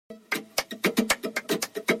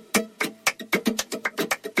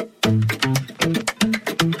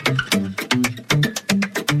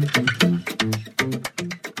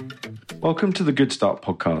Welcome to the Good Start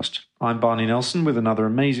podcast. I'm Barney Nelson with another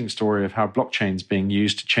amazing story of how blockchain is being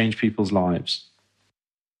used to change people's lives.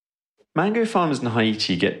 Mango farmers in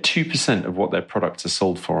Haiti get 2% of what their products are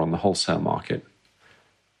sold for on the wholesale market.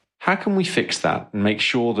 How can we fix that and make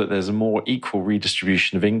sure that there's a more equal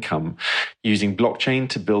redistribution of income using blockchain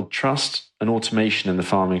to build trust and automation in the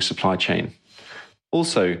farming supply chain?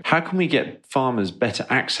 Also, how can we get farmers better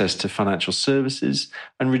access to financial services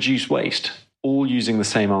and reduce waste, all using the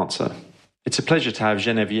same answer? It's a pleasure to have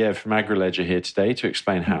Geneviève from AgriLedger here today to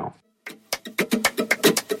explain how.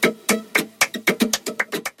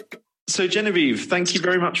 So Geneviève, thank you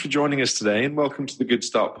very much for joining us today and welcome to the Good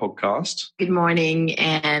Start podcast. Good morning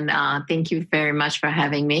and thank you very much for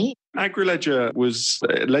having me. AgriLedger was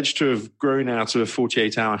alleged to have grown out of a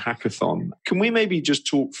 48-hour hackathon. Can we maybe just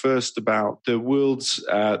talk first about the worlds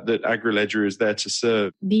that AgriLedger is there to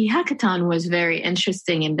serve? The hackathon was very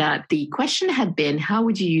interesting in that the question had been, how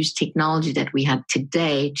would you use technology that we have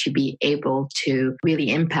today to be able to really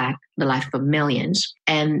impact the life of millions?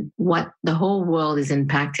 And what the whole world is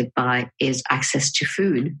impacted by is access to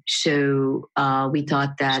food. So we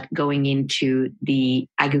thought that going into the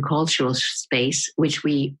agricultural space, which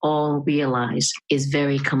we all realize is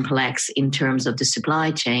very complex in terms of the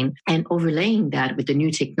supply chain, and overlaying that with the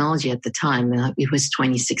new technology at the time, it was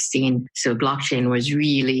 2016. So blockchain was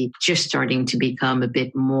really just starting to become a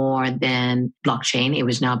bit more than blockchain. It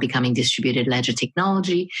was now becoming distributed ledger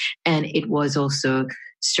technology. And it was also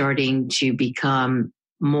starting to become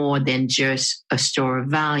more than just a store of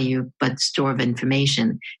value, but store of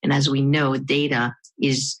information. And as we know, data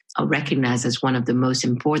is recognized as one of the most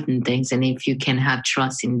important things. And if you can have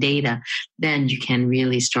trust in data, then you can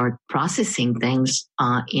really start processing things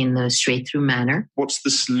in a straight through manner. What's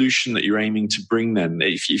the solution that you're aiming to bring then?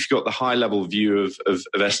 If you've got the high level view of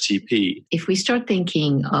STP. If we start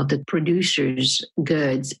thinking of the producer's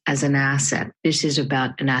goods as an asset, this is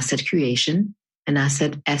about an asset creation, an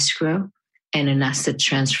asset escrow, and an asset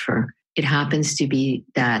transfer. It happens to be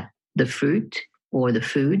that the fruit or the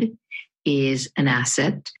food is an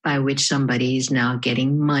asset by which somebody is now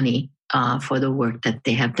getting money for the work that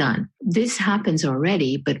they have done. This happens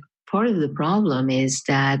already, but part of the problem is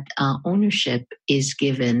that ownership is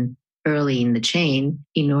given early in the chain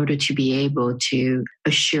in order to be able to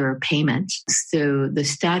assure payments. So the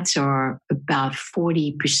stats are about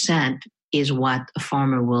 40% is what a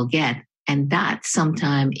farmer will get. And that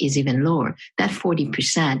sometimes is even lower. That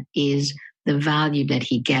 40% is the value that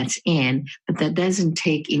he gets in, but that doesn't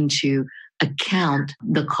take into account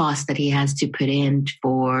the cost that he has to put in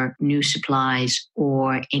for new supplies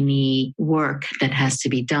or any work that has to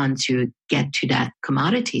be done to get to that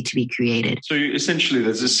commodity to be created. So essentially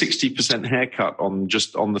there's a 60% haircut on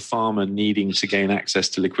the farmer needing to gain access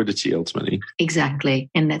to liquidity ultimately. Exactly.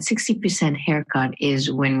 And that 60% haircut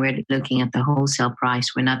is when we're looking at the wholesale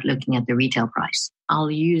price. We're not looking at the retail price. I'll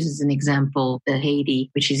use as an example the Haiti,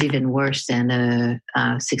 which is even worse than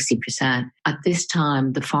 60%. At this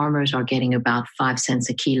time, the farmers are getting about 5 cents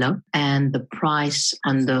a kilo, and the price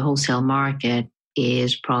on the wholesale market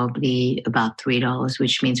is probably about $3,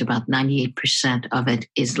 which means about 98% of it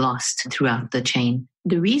is lost throughout the chain.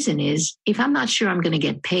 The reason is, if I'm not sure I'm going to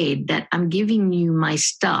get paid, that I'm giving you my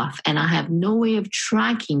stuff and I have no way of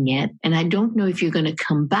tracking it, and I don't know if you're going to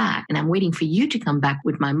come back, and I'm waiting for you to come back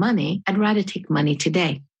with my money, I'd rather take money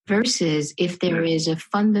today. Versus if there is a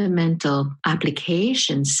fundamental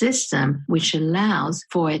application system which allows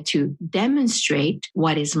for it to demonstrate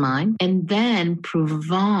what is mine and then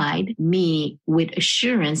provide me with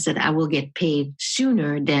assurance that I will get paid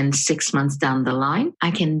sooner than 6 months down the line,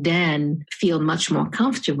 I can then feel much more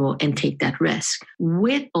comfortable and take that risk.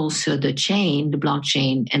 With also the chain, the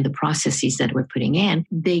blockchain, and the processes that we're putting in,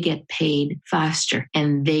 they get paid faster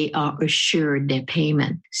and they are assured their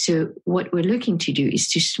payment. So what we're looking to do is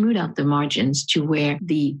to smooth out the margins to where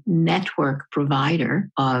the network provider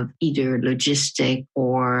of either logistic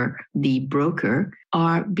or the broker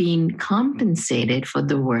are being compensated for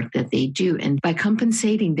the work that they do. And by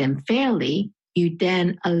compensating them fairly, you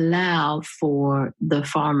then allow for the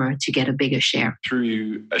farmer to get a bigger share.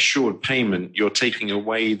 Through assured payment, you're taking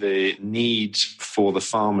away the need for the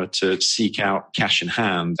farmer to seek out cash in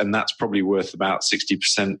hand, and that's probably worth about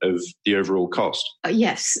 60% of the overall cost.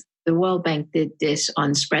 Yes. The World Bank did this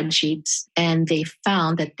on spreadsheets, and they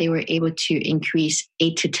found that they were able to increase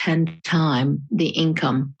 8 to 10 times the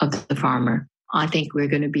income of the farmer. I think we're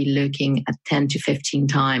going to be looking at 10 to 15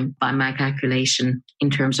 times by my calculation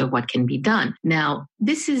in terms of what can be done. Now,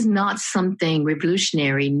 this is not something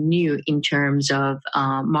revolutionary new in terms of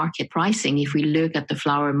market pricing. If we look at the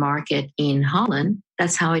flour market in Holland,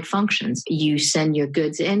 That's how it functions. You send your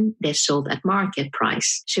goods in, they're sold at market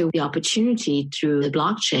price. So the opportunity through the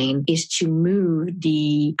blockchain is to move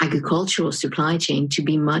the agricultural supply chain to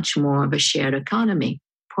be much more of a shared economy.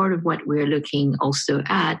 Part of what we're looking also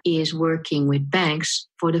at is working with banks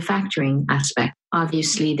for the factoring aspect.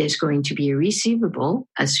 Obviously, there's going to be a receivable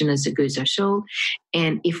as soon as the goods are sold.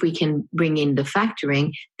 And if we can bring in the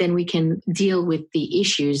factoring, then we can deal with the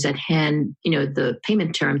issues at hand, the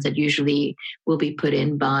payment terms that usually will be put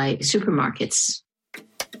in by supermarkets.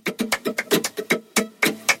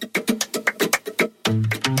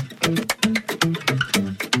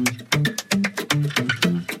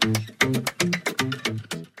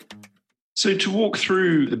 So to walk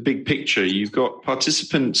through the big picture, you've got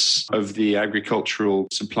participants of the agricultural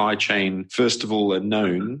supply chain, first of all, are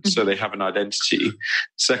known, so they have an identity.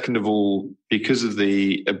 Second of all, because of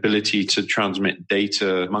the ability to transmit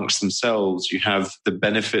data amongst themselves, you have the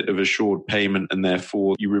benefit of assured payment, and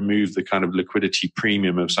therefore you remove the kind of liquidity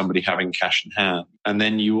premium of somebody having cash in hand. And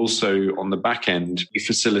then you also, on the back end, you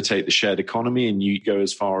facilitate the shared economy, and you go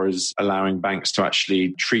as far as allowing banks to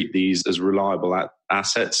actually treat these as reliable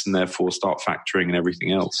assets and therefore start factoring and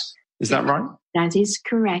everything else. Is that right? That is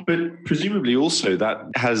correct. But presumably also that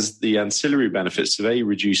has the ancillary benefits of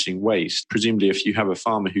reducing waste. Presumably if you have a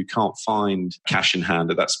farmer who can't find cash in hand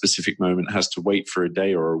at that specific moment, has to wait for a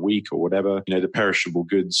day or a week or whatever, the perishable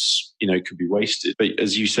goods, could be wasted. But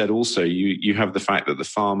as you said also, you have the fact that the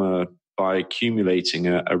farmer, by accumulating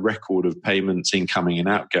a record of payments incoming and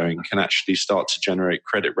outgoing, can actually start to generate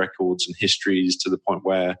credit records and histories to the point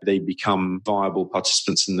where they become viable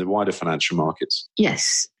participants in the wider financial markets.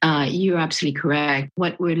 Yes, you're absolutely correct.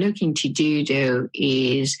 What we're looking to do, though,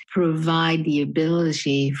 is provide the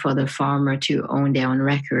ability for the farmer to own their own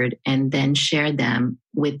record and then share them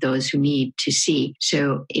with those who need to see.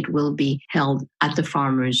 So it will be held at the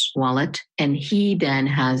farmer's wallet, and he then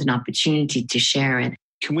has an opportunity to share it.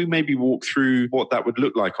 Can we maybe walk through what that would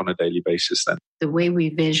look like on a daily basis then? The way we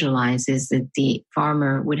visualize is that the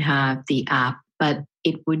farmer would have the app, but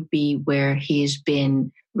it would be where he's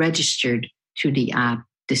been registered to the app.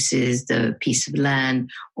 This is the piece of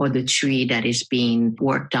land or the tree that is being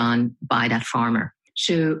worked on by that farmer.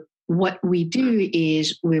 So what we do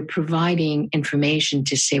is we're providing information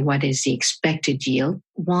to say what is the expected yield.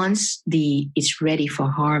 Once it's ready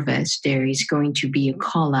for harvest, there is going to be a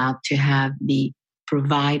call out to have the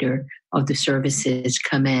provider of the services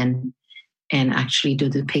come in and actually do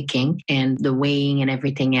the picking, and the weighing and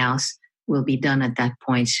everything else will be done at that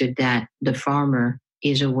point so that the farmer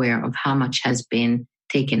is aware of how much has been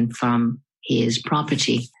taken from his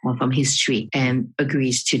property or from his tree and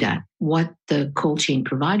agrees to that. What the cold chain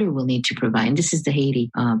provider will need to provide, and this is the Haiti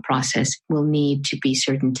process, will need to be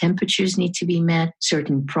certain temperatures need to be met,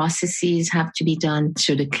 certain processes have to be done.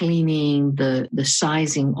 So the cleaning, the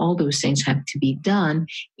sizing, all those things have to be done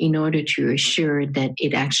in order to assure that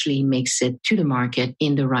it actually makes it to the market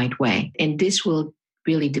in the right way. And this will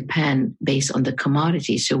really depend based on the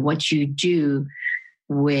commodity. So what you do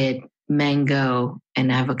with mango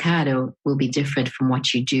and avocado will be different from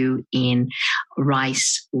what you do in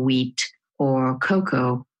rice, wheat, or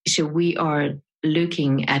cocoa. So we are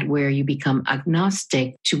looking at where you become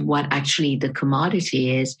agnostic to what actually the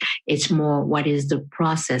commodity is. It's more what is the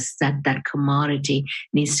process that that commodity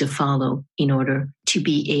needs to follow in order to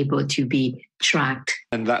be able to be tracked.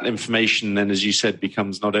 And that information then, as you said,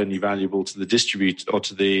 becomes not only valuable to the distributor or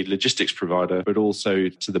to the logistics provider, but also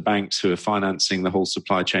to the banks who are financing the whole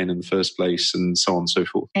supply chain in the first place, and so on and so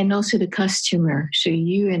forth. And also the customer. So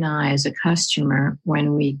you and I as a customer,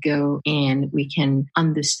 when we go in, we can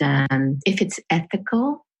understand if it's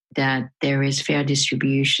ethical, that there is fair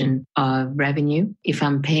distribution of revenue. If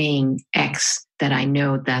I'm paying X, that I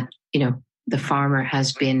know that, the farmer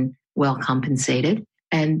has been well compensated.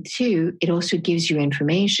 And two, it also gives you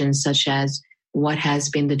information such as what has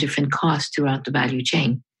been the different costs throughout the value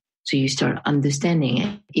chain. So you start understanding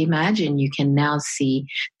it. Imagine you can now see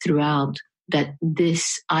throughout that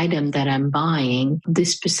this item that I'm buying,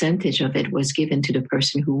 this percentage of it was given to the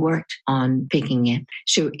person who worked on picking it.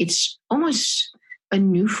 So it's almost a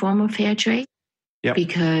new form of fair trade. Yep.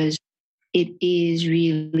 Because it is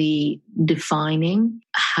really defining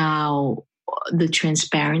how the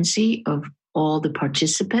transparency of all the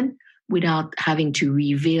participants without having to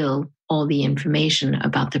reveal all the information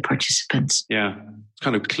about the participants. Yeah, it's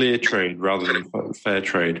kind of clear trade rather than fair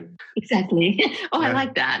trade. Exactly. Oh, yeah. I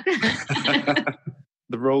like that.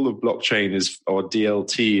 The role of blockchain or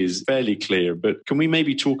DLT is fairly clear, but can we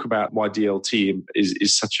maybe talk about why DLT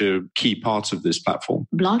is such a key part of this platform?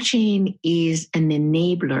 Blockchain is an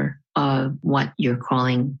enabler of what you're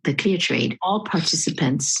calling the clear trade. All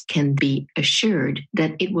participants can be assured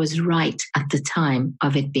that it was right at the time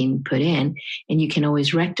of it being put in, and you can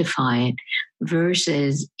always rectify it.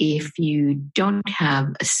 Versus if you don't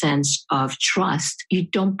have a sense of trust, you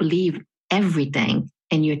don't believe everything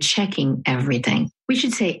and you're checking everything. We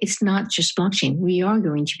should say it's not just blockchain. We are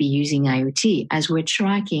going to be using IoT. As we're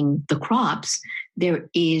tracking the crops, there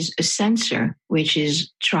is a sensor which is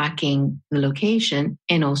tracking the location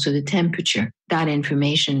and also the temperature. That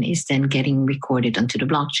information is then getting recorded onto the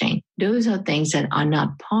blockchain. Those are things that are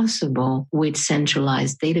not possible with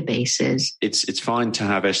centralized databases. It's fine to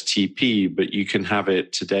have STP, but you can have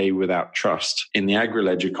it today without trust. In the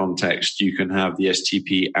AgriLedger context, you can have the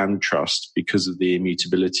STP and trust because of the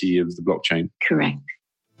immutability of the blockchain. Correct.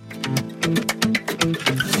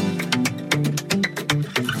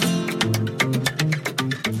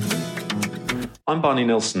 I'm Barney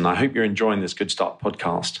Nilsson. I hope you're enjoying this Good Start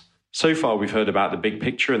podcast. So far, we've heard about the big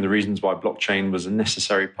picture and the reasons why blockchain was a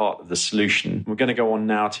necessary part of the solution. We're going to go on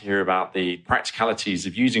now to hear about the practicalities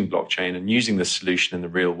of using blockchain and using the solution in the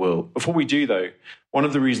real world. Before we do, though, one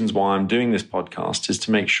of the reasons why I'm doing this podcast is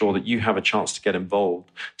to make sure that you have a chance to get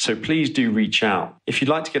involved. So please do reach out. If you'd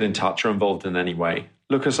like to get in touch or involved in any way,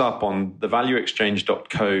 look us up on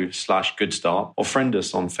thevalueexchange.co/goodstart or friend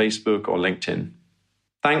us on Facebook or LinkedIn.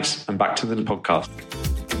 Thanks, and back to the podcast.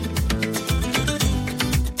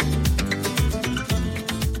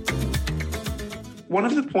 One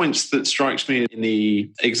of the points that strikes me in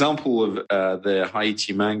the example of the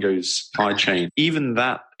Haiti mangoes supply chain, even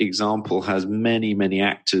that example has many, many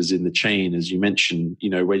actors in the chain, as you mentioned,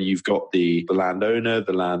 where you've got the landowner,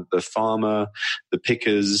 the farmer, the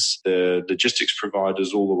pickers, the logistics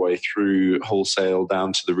providers, all the way through wholesale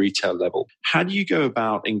down to the retail level. How do you go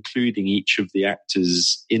about including each of the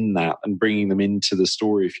actors in that and bringing them into the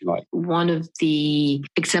story, if you like? One of the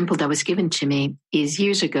examples that was given to me is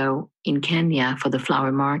years ago in Kenya for the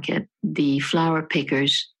flower market. The flower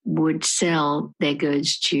pickers would sell their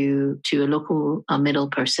goods to a local middle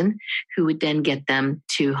person who would then get them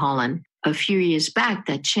to Holland. A few years back,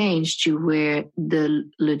 that changed to where the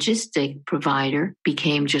logistic provider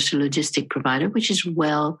became just a logistic provider, which is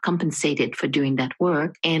well compensated for doing that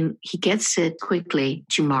work. And he gets it quickly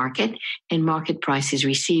to market, and market price is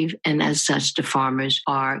received. And as such, the farmers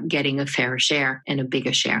are getting a fair share and a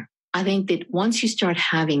bigger share. I think that once you start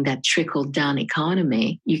having that trickle-down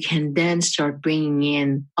economy, you can then start bringing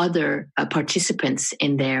in other participants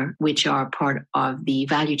in there, which are part of the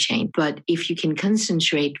value chain. But if you can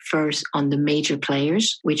concentrate first on the major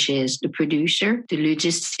players, which is the producer, the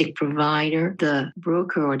logistic provider, the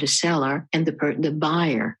broker or the seller, and the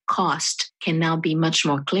buyer, cost can now be much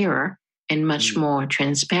more clearer and much more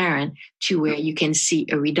transparent to where you can see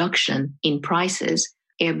a reduction in prices.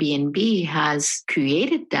 Airbnb has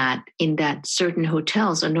created that in that certain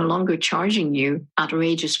hotels are no longer charging you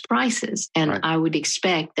outrageous prices. And I would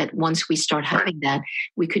expect that once we start having that,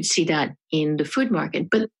 we could see that in the food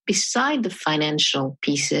market. But beside the financial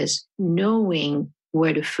pieces, knowing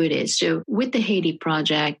where the food is. So with the Haiti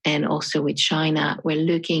project and also with China, we're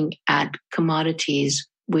looking at commodities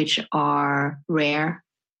which are rare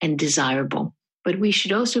and desirable. But we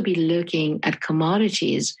should also be looking at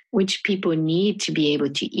commodities which people need to be able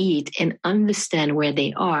to eat and understand where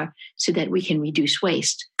they are so that we can reduce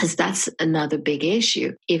waste. Because that's another big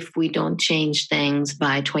issue. If we don't change things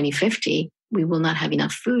by 2050, we will not have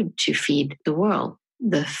enough food to feed the world.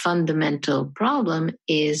 The fundamental problem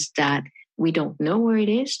is that we don't know where it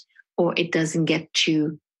is, or it doesn't get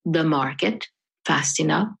to the market fast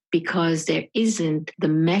enough because there isn't the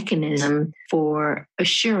mechanism for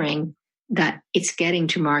assuring that it's getting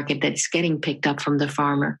to market, that it's getting picked up from the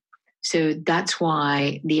farmer. So that's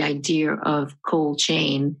why the idea of cold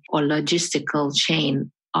chain or logistical chain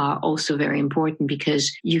are also very important, because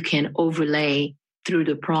you can overlay through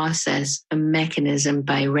the process a mechanism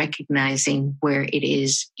by recognizing where it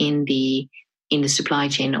is in the supply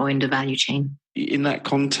chain or in the value chain. In that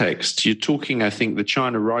context, you're talking, I think the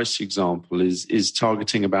China rice example is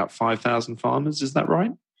targeting about 5,000 farmers. Is that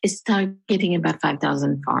right? It's targeting about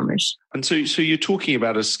 5,000 farmers. And so you're talking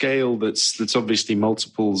about a scale that's obviously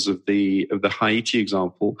multiples of the Haiti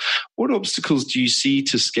example. What obstacles do you see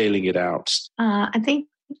to scaling it out? I think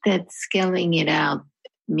that scaling it out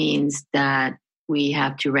means that we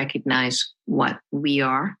have to recognize what we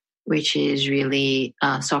are, which is really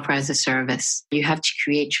software as a service. You have to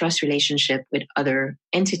create trust relationship with other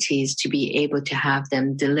entities to be able to have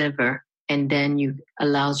them deliver and then you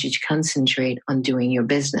allows you to concentrate on doing your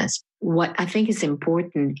business. What I think is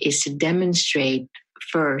important is to demonstrate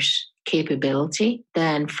first capability.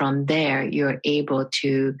 Then from there, you're able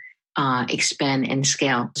to expand and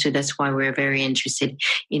scale. So that's why we're very interested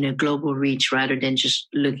in a global reach rather than just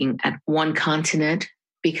looking at one continent,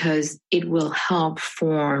 because it will help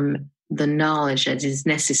form the knowledge that is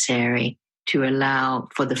necessary to allow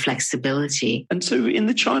for the flexibility. And so in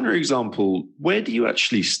the China example, where do you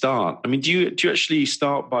actually start? I mean, do you actually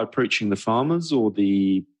start by approaching the farmers or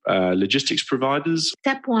the logistics providers?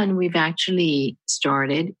 Step one, we've actually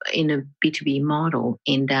started in a B2B model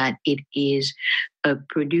in that it is a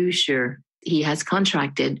producer. He has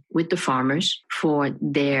contracted with the farmers for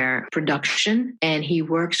their production, and he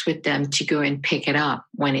works with them to go and pick it up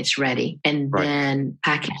when it's ready, and then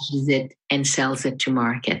packages it and sells it to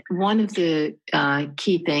market. One of the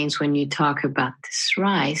key things when you talk about this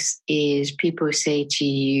rice is people say to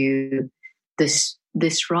you, this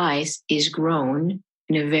rice is grown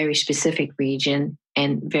in a very specific region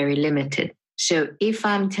and very limited. So if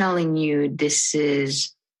I'm telling you this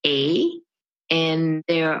is A, and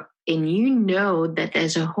you know that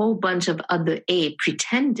there's a whole bunch of other A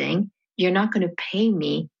pretending, you're not going to pay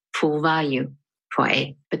me full value for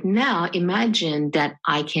A. But now imagine that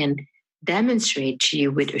I can demonstrate to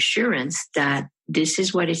you with assurance that this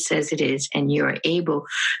is what it says it is, and you're able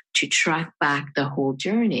to track back the whole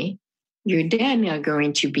journey. You're then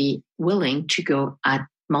going to be willing to go at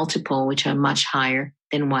multiple, which are much higher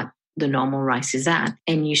than what the normal rice is at.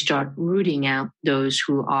 And you start rooting out those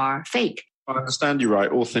who are fake. I understand you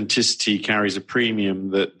right. Authenticity carries a premium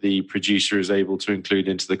that the producer is able to include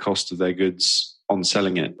into the cost of their goods on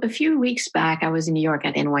selling it. A few weeks back, I was in New York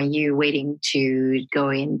at NYU waiting to go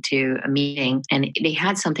into a meeting, and they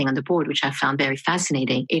had something on the board which I found very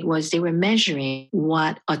fascinating. It was they were measuring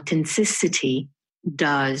what authenticity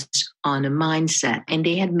does on a mindset, and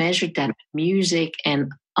they had measured that music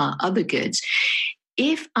and other goods.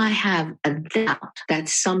 If I have a doubt that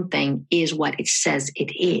something is what it says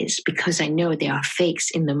it is, because I know there are fakes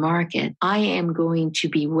in the market, I am going to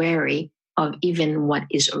be wary of even what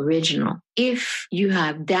is original. If you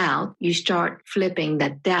have doubt, you start flipping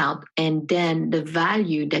that doubt, and then the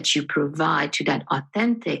value that you provide to that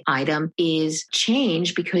authentic item is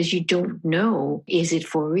changed because you don't know, is it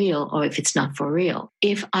for real or if it's not for real.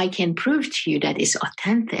 If I can prove to you that it's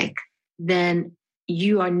authentic, then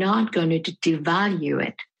you are not going to devalue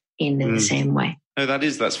it in the same way. No,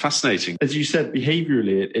 that's fascinating. As you said,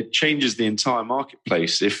 behaviorally, it changes the entire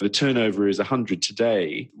marketplace. If the turnover is 100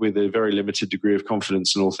 today with a very limited degree of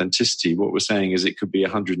confidence and authenticity, what we're saying is it could be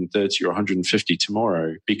 130 or 150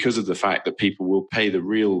 tomorrow because of the fact that people will pay the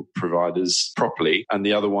real providers properly and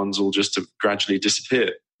the other ones will just gradually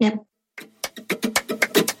disappear. Yep.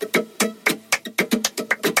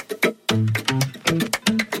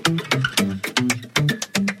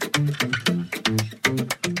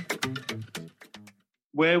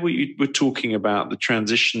 Where we were talking about the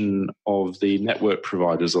transition of the network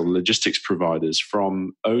providers or logistics providers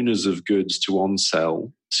from owners of goods to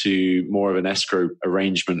on-sell to more of an escrow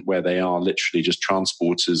arrangement where they are literally just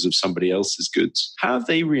transporters of somebody else's goods. How have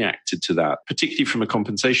they reacted to that, particularly from a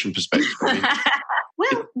compensation perspective?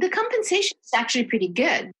 Well, the compensation is actually pretty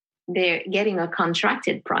good. They're getting a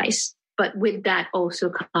contracted price, but with that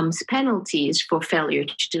also comes penalties for failure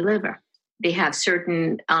to deliver. They have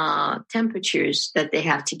certain temperatures that they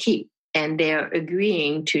have to keep, and they're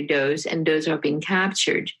agreeing to those, and those are being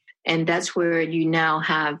captured. And that's where you now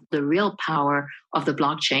have the real power of the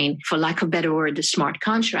blockchain, for lack of a better word, the smart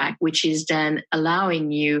contract, which is then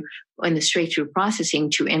allowing you in the straight-through processing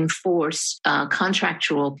to enforce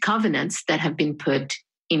contractual covenants that have been put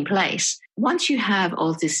in place. Once you have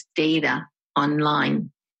all this data online,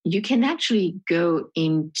 you can actually go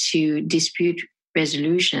into dispute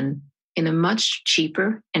resolution in a much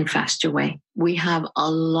cheaper and faster way. We have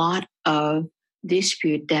a lot of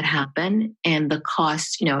dispute that happen, and the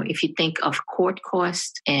cost, if you think of court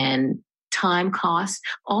cost and time cost,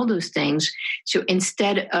 all those things. So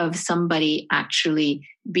instead of somebody actually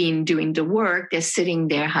doing the work, they're sitting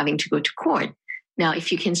there having to go to court. Now,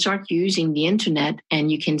 if you can start using the internet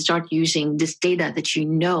and you can start using this data that you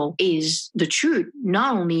know is the truth,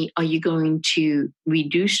 not only are you going to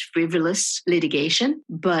reduce frivolous litigation,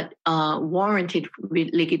 but warranted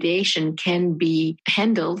litigation can be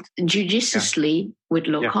handled judiciously with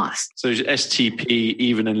low cost. So STP,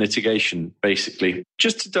 even in litigation, basically.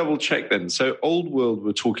 Just to double check then. So old world,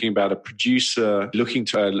 we're talking about a producer looking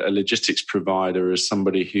to a logistics provider as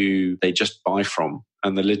somebody who they just buy from.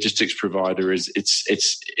 And the logistics provider is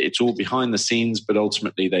it's all behind the scenes, but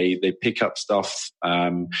ultimately they pick up stuff.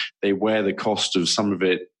 They wear the cost of some of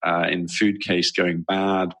it in food case going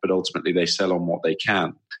bad, but ultimately they sell on what they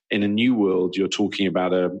can. In a new world, you're talking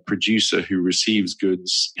about a producer who receives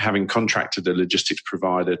goods, having contracted a logistics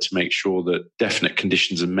provider to make sure that definite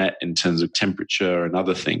conditions are met in terms of temperature and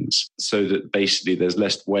other things, so that basically there's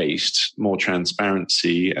less waste, more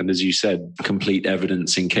transparency, and as you said, complete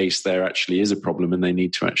evidence in case there actually is a problem and they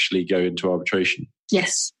need to actually go into arbitration.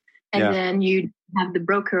 Yes. And then you have the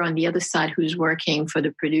broker on the other side who's working for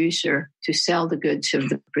the producer to sell the goods of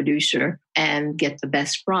the producer and get the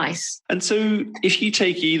best price. And so if you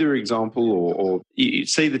take either example or you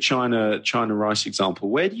say the China rice example,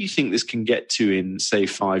 where do you think this can get to in, say,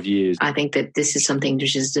 5 years? I think that this is something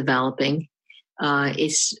that is developing.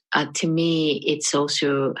 It's to me, it's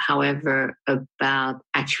also, however, about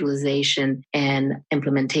actualization and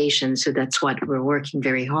implementation. So that's what we're working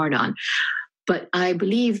very hard on. But I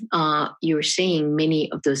believe you're seeing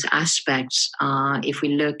many of those aspects. If we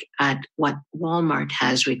look at what Walmart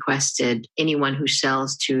has requested, anyone who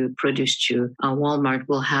sells to produce to Walmart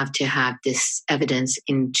will have to have this evidence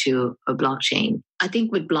into a blockchain. I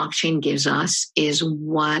think what blockchain gives us is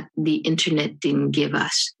what the internet didn't give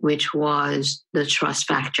us, which was the trust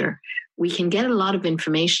factor. We can get a lot of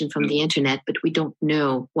information from the internet, but we don't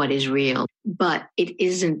know what is real. But it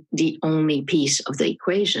isn't the only piece of the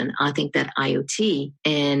equation. I think that IoT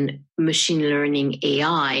and machine learning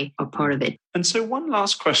AI are part of it. And so one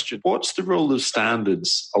last question. What's the role of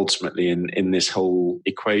standards ultimately in this whole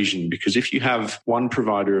equation? Because if you have one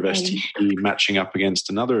provider of STP matching up against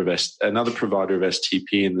another provider of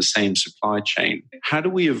STP in the same supply chain, how do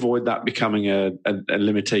we avoid that becoming a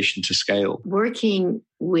limitation to scale? Working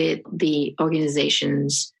with the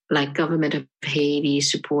organizations like Government of Haiti,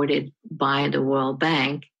 supported by the World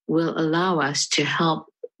Bank, will allow us to help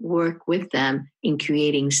work with them in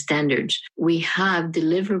creating standards. We have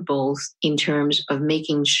deliverables in terms of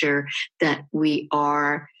making sure that we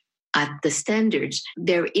are at the standards.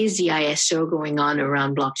 There is the ISO going on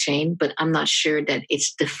around blockchain, but I'm not sure that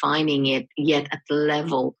it's defining it yet at the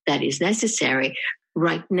level that is necessary.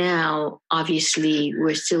 Right now, obviously,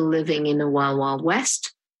 we're still living in the wild, wild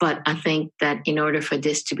west. But I think that in order for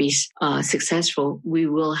this to be successful, we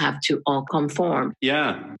will have to all conform.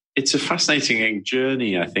 Yeah, it's a fascinating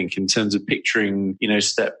journey, I think, in terms of picturing,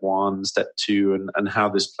 step 1, step 2, and how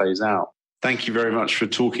this plays out. Thank you very much for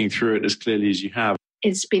talking through it as clearly as you have.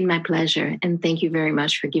 It's been my pleasure. And thank you very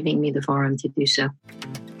much for giving me the forum to do so.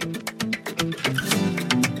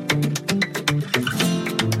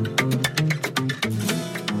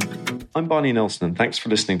 I'm Barney Nelson, and thanks for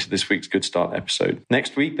listening to this week's Good Start episode.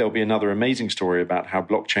 Next week, there'll be another amazing story about how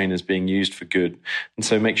blockchain is being used for good, and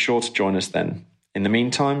so make sure to join us then. In the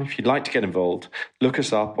meantime, if you'd like to get involved, look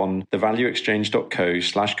us up on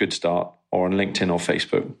thevalueexchange.co/goodstart or on LinkedIn or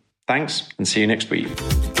Facebook. Thanks, and see you next week.